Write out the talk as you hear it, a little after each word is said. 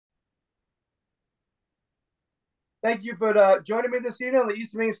Thank you for joining me this evening on the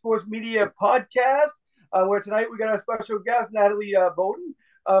Eastern Maine Sports Media Podcast, where tonight we got a special guest, Natalie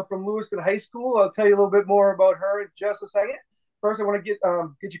Beaudoin from Lewiston High School. I'll tell you a little bit more about her in just a second. First, I want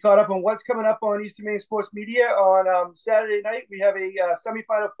to get you caught up on what's coming up on Eastern Maine Sports Media. On Saturday night, we have a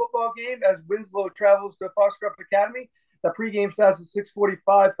semifinal football game as Winslow travels to Foxcroft Academy. The pregame starts at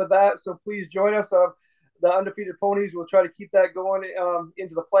 6:45 for that, so please join us. The undefeated ponies will try to keep that going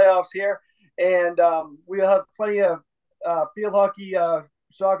into the playoffs here, and we'll have plenty of field hockey,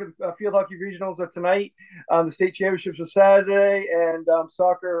 soccer, field hockey regionals are tonight. The state championships are Saturday, and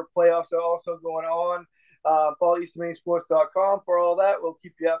soccer playoffs are also going on. Follow easternmainsports.com for all that. We'll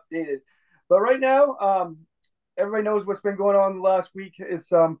keep you updated. But right now, everybody knows what's been going on the last week.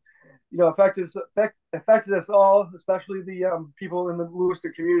 It's affected us all, especially the people in the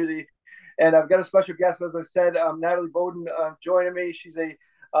Lewiston community. And I've got a special guest, as I said, Natalie Beaudoin joining me. She's a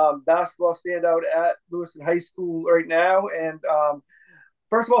basketball standout at Lewiston High School right now. And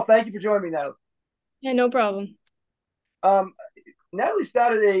first of all, thank you for joining me, Natalie. Yeah, no problem. Um, Natalie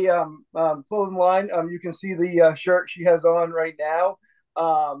started a clothing line. You can see the shirt she has on right now.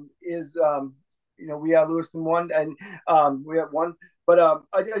 Is we are Lewiston one, and we have one. But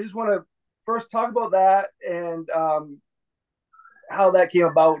I just want to first talk about that and how that came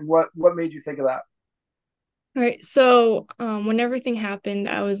about and what made you think of that. All right. So, when everything happened,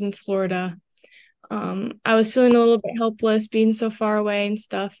 I was in Florida. I was feeling a little bit helpless being so far away and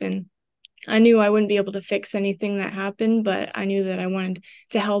stuff, and I knew I wouldn't be able to fix anything that happened, but I knew that I wanted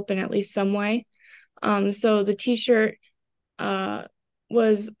to help in at least some way. So the t-shirt uh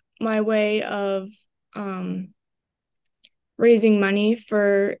was my way of um raising money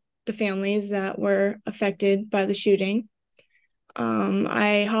for the families that were affected by the shooting.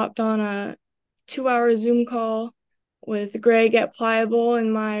 I hopped on a 2 hour Zoom call with Greg at Pliable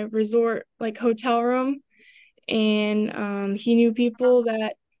in my resort like hotel room, and he knew people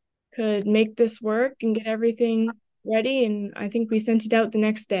that could make this work and get everything ready. And I think we sent it out the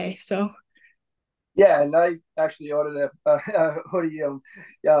next day. So Yeah, and I actually ordered a hoodie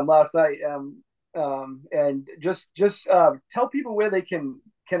last night. And just tell people where they can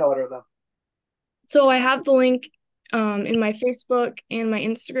order them. I have the link in my Facebook and my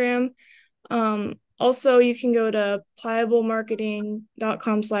Instagram. Also, you can go to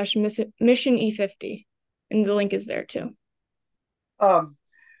pliablemarketing.com/mission E50, and the link is there too. Um,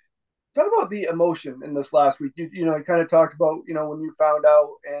 Talk about the emotion in this last week. You kind of talked about when you found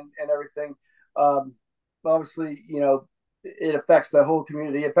out and everything. Um, Obviously, it affects the whole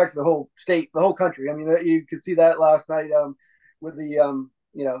community, it affects the whole state, the whole country. I mean, you could see that last night with the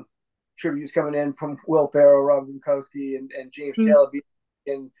tributes coming in from Will Ferrell, Rob Gronkowski, and James Mm. Taylor,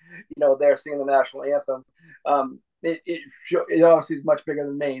 and they're singing the national anthem. It obviously is much bigger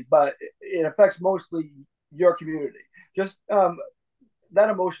than Maine, but it affects mostly your community. Just that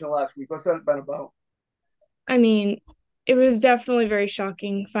emotional last week. What's that been about? I mean, it was definitely very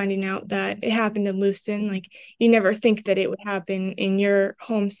shocking finding out that it happened in Lewiston. Like, you never think that it would happen in your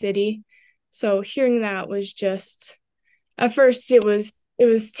home city. So hearing that was just, at first it was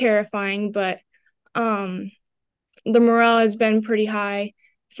terrifying, but um the morale has been pretty high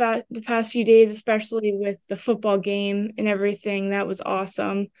the past few days, especially with the football game and everything. That was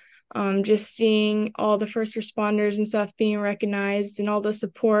awesome. Just seeing all the first responders and stuff being recognized and all the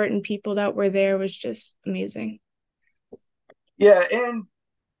support and people that were there was just amazing. Yeah, and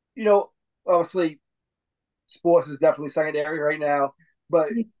you know, obviously, sports is definitely secondary right now. But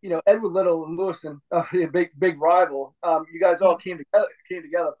Edward Little and Lewiston, a big rival. You guys all came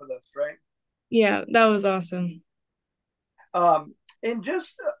together for this, right? Yeah, that was awesome. And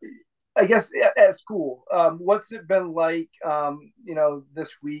just I guess at school, what's it been like?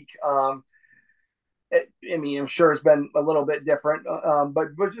 This week. I mean, I'm sure it's been a little bit different,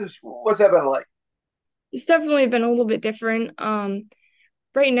 but just what's that been like? It's definitely been a little bit different.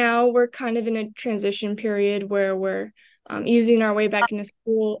 Right now we're kind of in a transition period where we're easing our way back into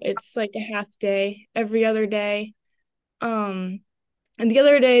school. It's like a half day every other day. Um, and the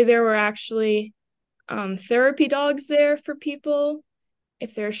other day there were actually therapy dogs there for people.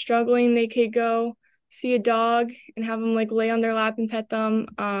 If they're struggling, they could go see a dog and have them like lay on their lap and pet them.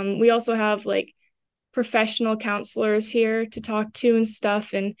 We also have like professional counselors here to talk to and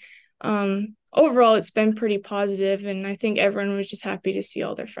stuff. And overall, it's been pretty positive, and I think everyone was just happy to see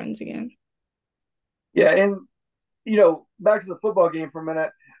all their friends again. Yeah, and back to the football game for a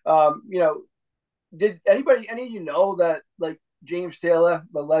minute. Did any of you know that like James Taylor,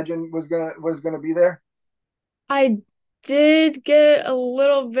 the legend, was gonna be there? I did get a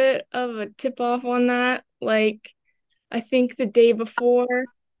little bit of a tip off on that, like I think the day before.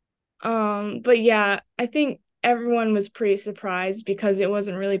 But yeah, I think everyone was pretty surprised because it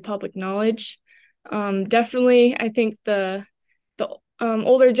wasn't really public knowledge. Definitely, I think the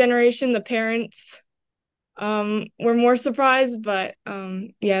older generation, the parents, were more surprised, but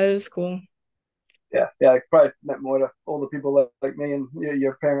yeah, it was cool. Yeah, I probably meant more to older people like me and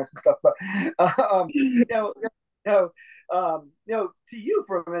your parents and stuff. But you know, to you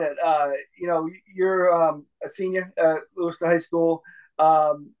for a minute, you're a senior at Lewiston High School.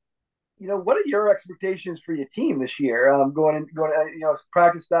 Um, what are your expectations for your team this year?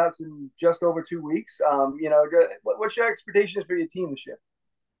 Practice starts in just over 2 weeks. What's your expectations for your team this year?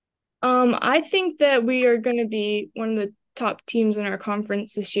 I think that we are going to be one of the top teams in our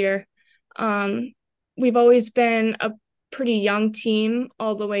conference this year. Um, we've always been a pretty young team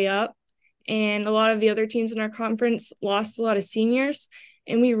all the way up, and a lot of the other teams in our conference lost a lot of seniors,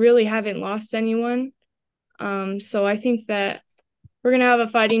 and we really haven't lost anyone. So I think that we're going to have a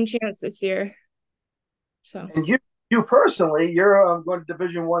fighting chance this year. So. And you personally, you're going to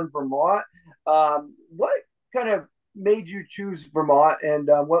Division 1 Vermont. What kind of made you choose Vermont, and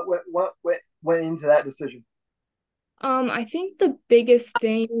what went into that decision? I think the biggest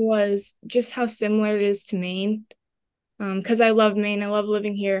thing was just how similar it is to Maine. Because I love Maine. I love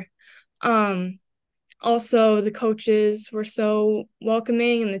living here. Um, Also, the coaches were so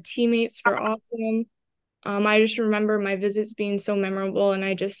welcoming and the teammates were awesome. I just remember my visits being so memorable and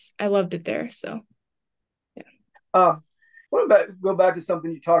I loved it there. So, yeah. Um, what about go back to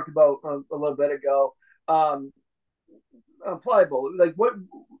something you talked about a little bit ago? Um, Pliable. Like, what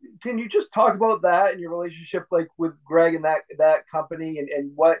can you just talk about that and your relationship, like with Greg and that company,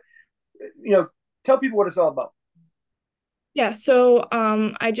 and what you know? Tell people what it's all about. Yeah, so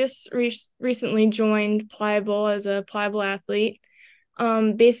I just recently joined Pliable as a Pliable athlete.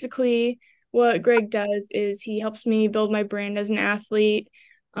 Basically, what Greg does is he helps me build my brand as an athlete,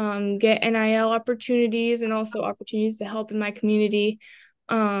 get NIL opportunities and also opportunities to help in my community.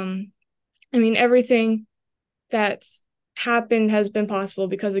 Um, I mean, everything that's happened has been possible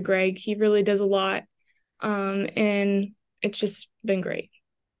because of Greg. He really does a lot, and it's just been great.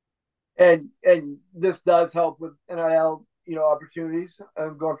 And this does help with NIL, opportunities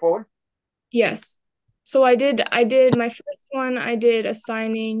going forward. Yes. So I did my first one, I did a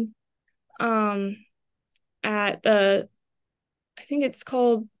signing um at the I think it's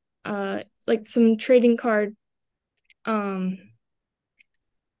called like some trading card um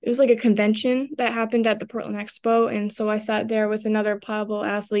it was like a convention that happened at the Portland Expo, and so I sat there with another pliable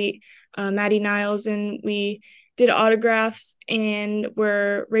athlete, Maddie Niles, and we did autographs and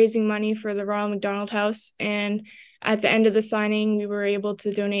we're raising money for the Ronald McDonald House, and at the end of the signing we were able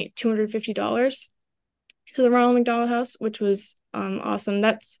to donate $250 to the Ronald McDonald House, which was awesome.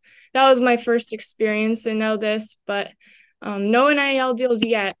 That was my first experience in know this, but no NIL deals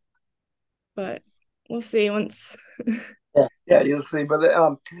yet, but we'll see once. Yeah, you'll see. But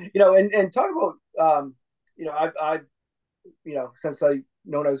and talk about I've since I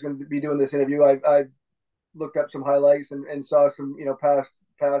known I was going to be doing this interview, I looked up some highlights and saw some past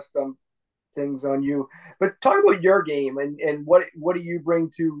things on you. But talk about your game and what do you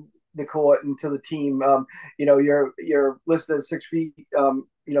bring to the court and to the team? You're listed as 6 feet,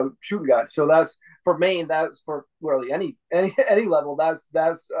 shooting guard. So that's for Maine. That's for really any level. That's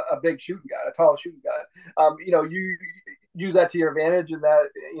a big shooting guard, a tall shooting guard. You use that to your advantage in that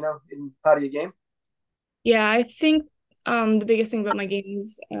in part of your game. Yeah, I think the biggest thing about my game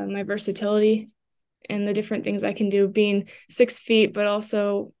is my versatility and the different things I can do, being 6 feet, but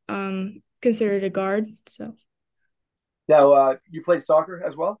also considered a guard. So Now, you played soccer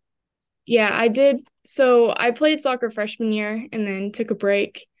as well. yeah, I did. So I played soccer freshman year and then took a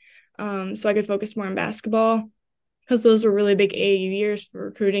break so I could focus more on basketball because those were really big AAU years for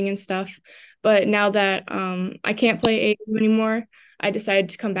recruiting and stuff. But now that I can't play AAU anymore, I decided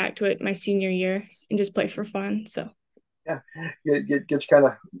to come back to it my senior year and just play for fun. So Yeah, get you kind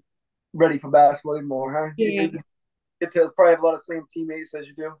of ready for basketball even more, huh? yeah, You get to probably have a lot of same teammates as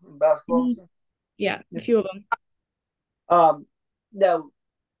you do in basketball. mhm. So. Yeah, a Yeah. few of them. Now,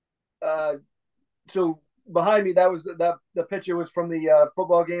 uh, so behind me, that was the picture was from the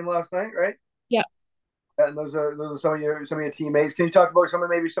football game last night, right? Yeah. And those are some of your teammates. Can you talk about some of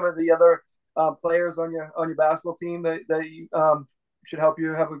the other players on your basketball team that you, should help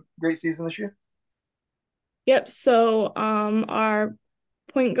you have a great season this year? Yep. So our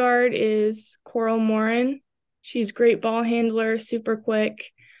point guard is Coral Morin. She's great ball handler, super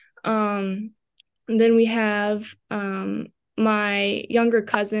quick. Um, and then we have my younger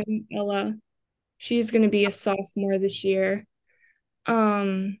cousin, Ella. She's going to be a sophomore this year.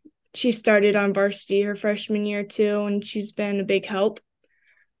 Um, she started on varsity her freshman year too, and she's been a big help.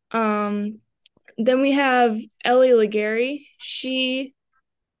 Um, Then we have Ellie Legary. She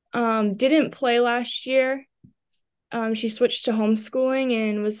didn't play last year. She switched to homeschooling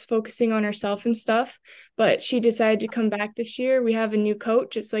and was focusing on herself and stuff, but she decided to come back this year. We have a new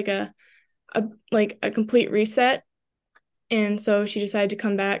coach. It's like a like a complete reset. And so she decided to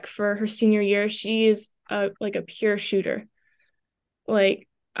come back for her senior year. She is like a pure shooter. Like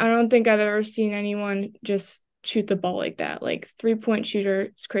I don't think I've ever seen anyone just shoot the ball like that. Like 3-point shooter,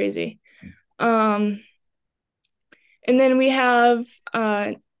 it's crazy. Um, and then we have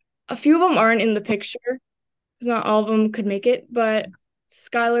a few of them aren't in the picture because not all of them could make it, but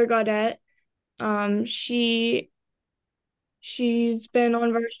Skylar Gaudette, she's been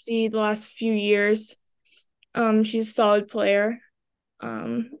on varsity the last few years. She's a solid player.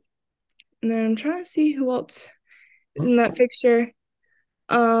 Um, and then I'm trying to see who else is in that picture.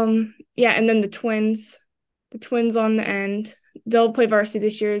 Yeah, and then the twins on the end. They'll play varsity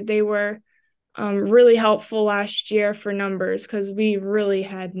this year. They were really helpful last year for numbers because we really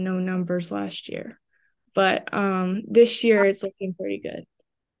had no numbers last year. But this year it's looking pretty good.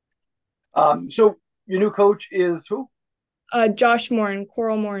 So your new coach is who? Josh Morin,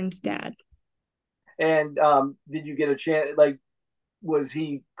 Coral Morin's dad. And did you get a chance? Like, was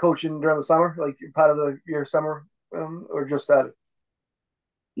he coaching during the summer, like part of your summer, or just started?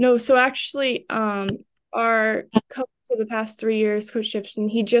 No, so actually, our coach for the past 3 years, Coach Gibson,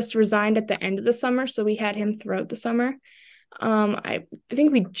 he just resigned at the end of the summer, so we had him throughout the summer. I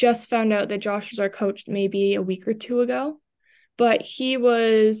think we just found out that Josh was our coach maybe a week or two ago, but he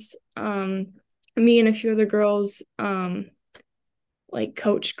was me and a few other girls like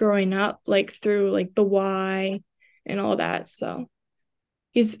coach growing up, like through like the Y and all that. So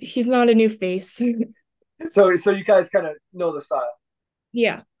he's not a new face. So you guys kind of know the style,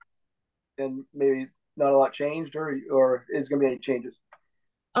 Yeah. and maybe not a lot changed, or is going to be any changes?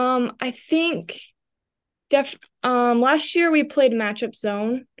 I think def last year we played matchup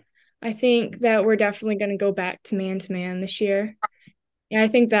zone. I think that we're definitely going to go back to man this year. And I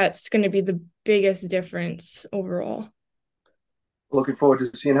think that's going to be the biggest difference overall. Looking forward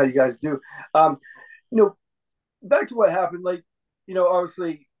to seeing how you guys do. Um, you know, back to what happened. Like,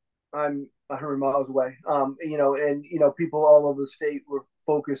 obviously, I'm 100 miles away. And people all over the state were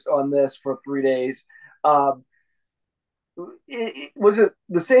focused on this for 3 days. Um, was it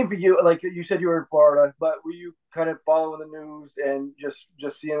the same for you? Like you said, you were in Florida, but were you kind of following the news and just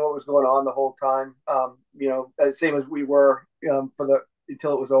seeing what was going on the whole time? Same as we were for the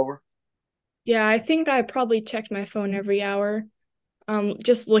until it was over. Yeah, I think I probably checked my phone every hour,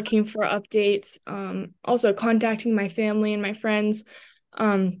 just looking for updates, also contacting my family and my friends.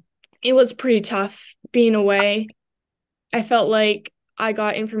 Um, it was pretty tough being away. I felt like I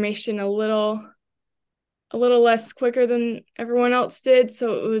got information a little less quicker than everyone else did,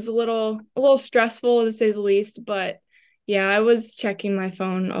 so it was a little stressful to say the least, but yeah, I was checking my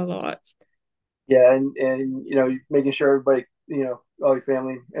phone a lot. Yeah, and making sure everybody, all your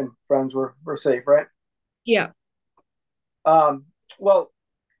family and friends were safe, right? Yeah, Um, well,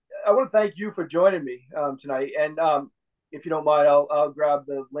 I want to thank you for joining me tonight. And if you don't mind, I'll grab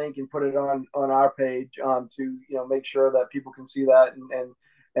the link and put it on our page to make sure that people can see that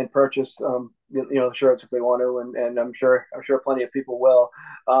and purchase the shirts if they want to, and I'm sure plenty of people will.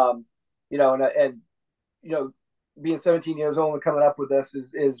 And being 17 years old and coming up with this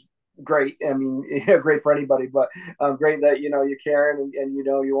is great. I mean, great for anybody, but great that you're caring and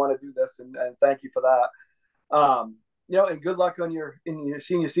you want to do this, and thank you for that. And good luck on your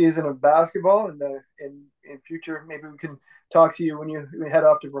senior season of basketball, and in future maybe we can talk to you when you head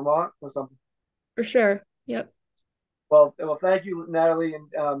off to Vermont or something. for sure. Yep. Well, thank you, Natalie,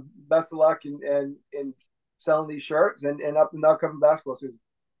 and best of luck in selling these shirts and up in the upcoming basketball season.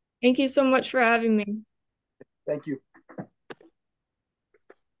 Thank you so much for having me. Thank you.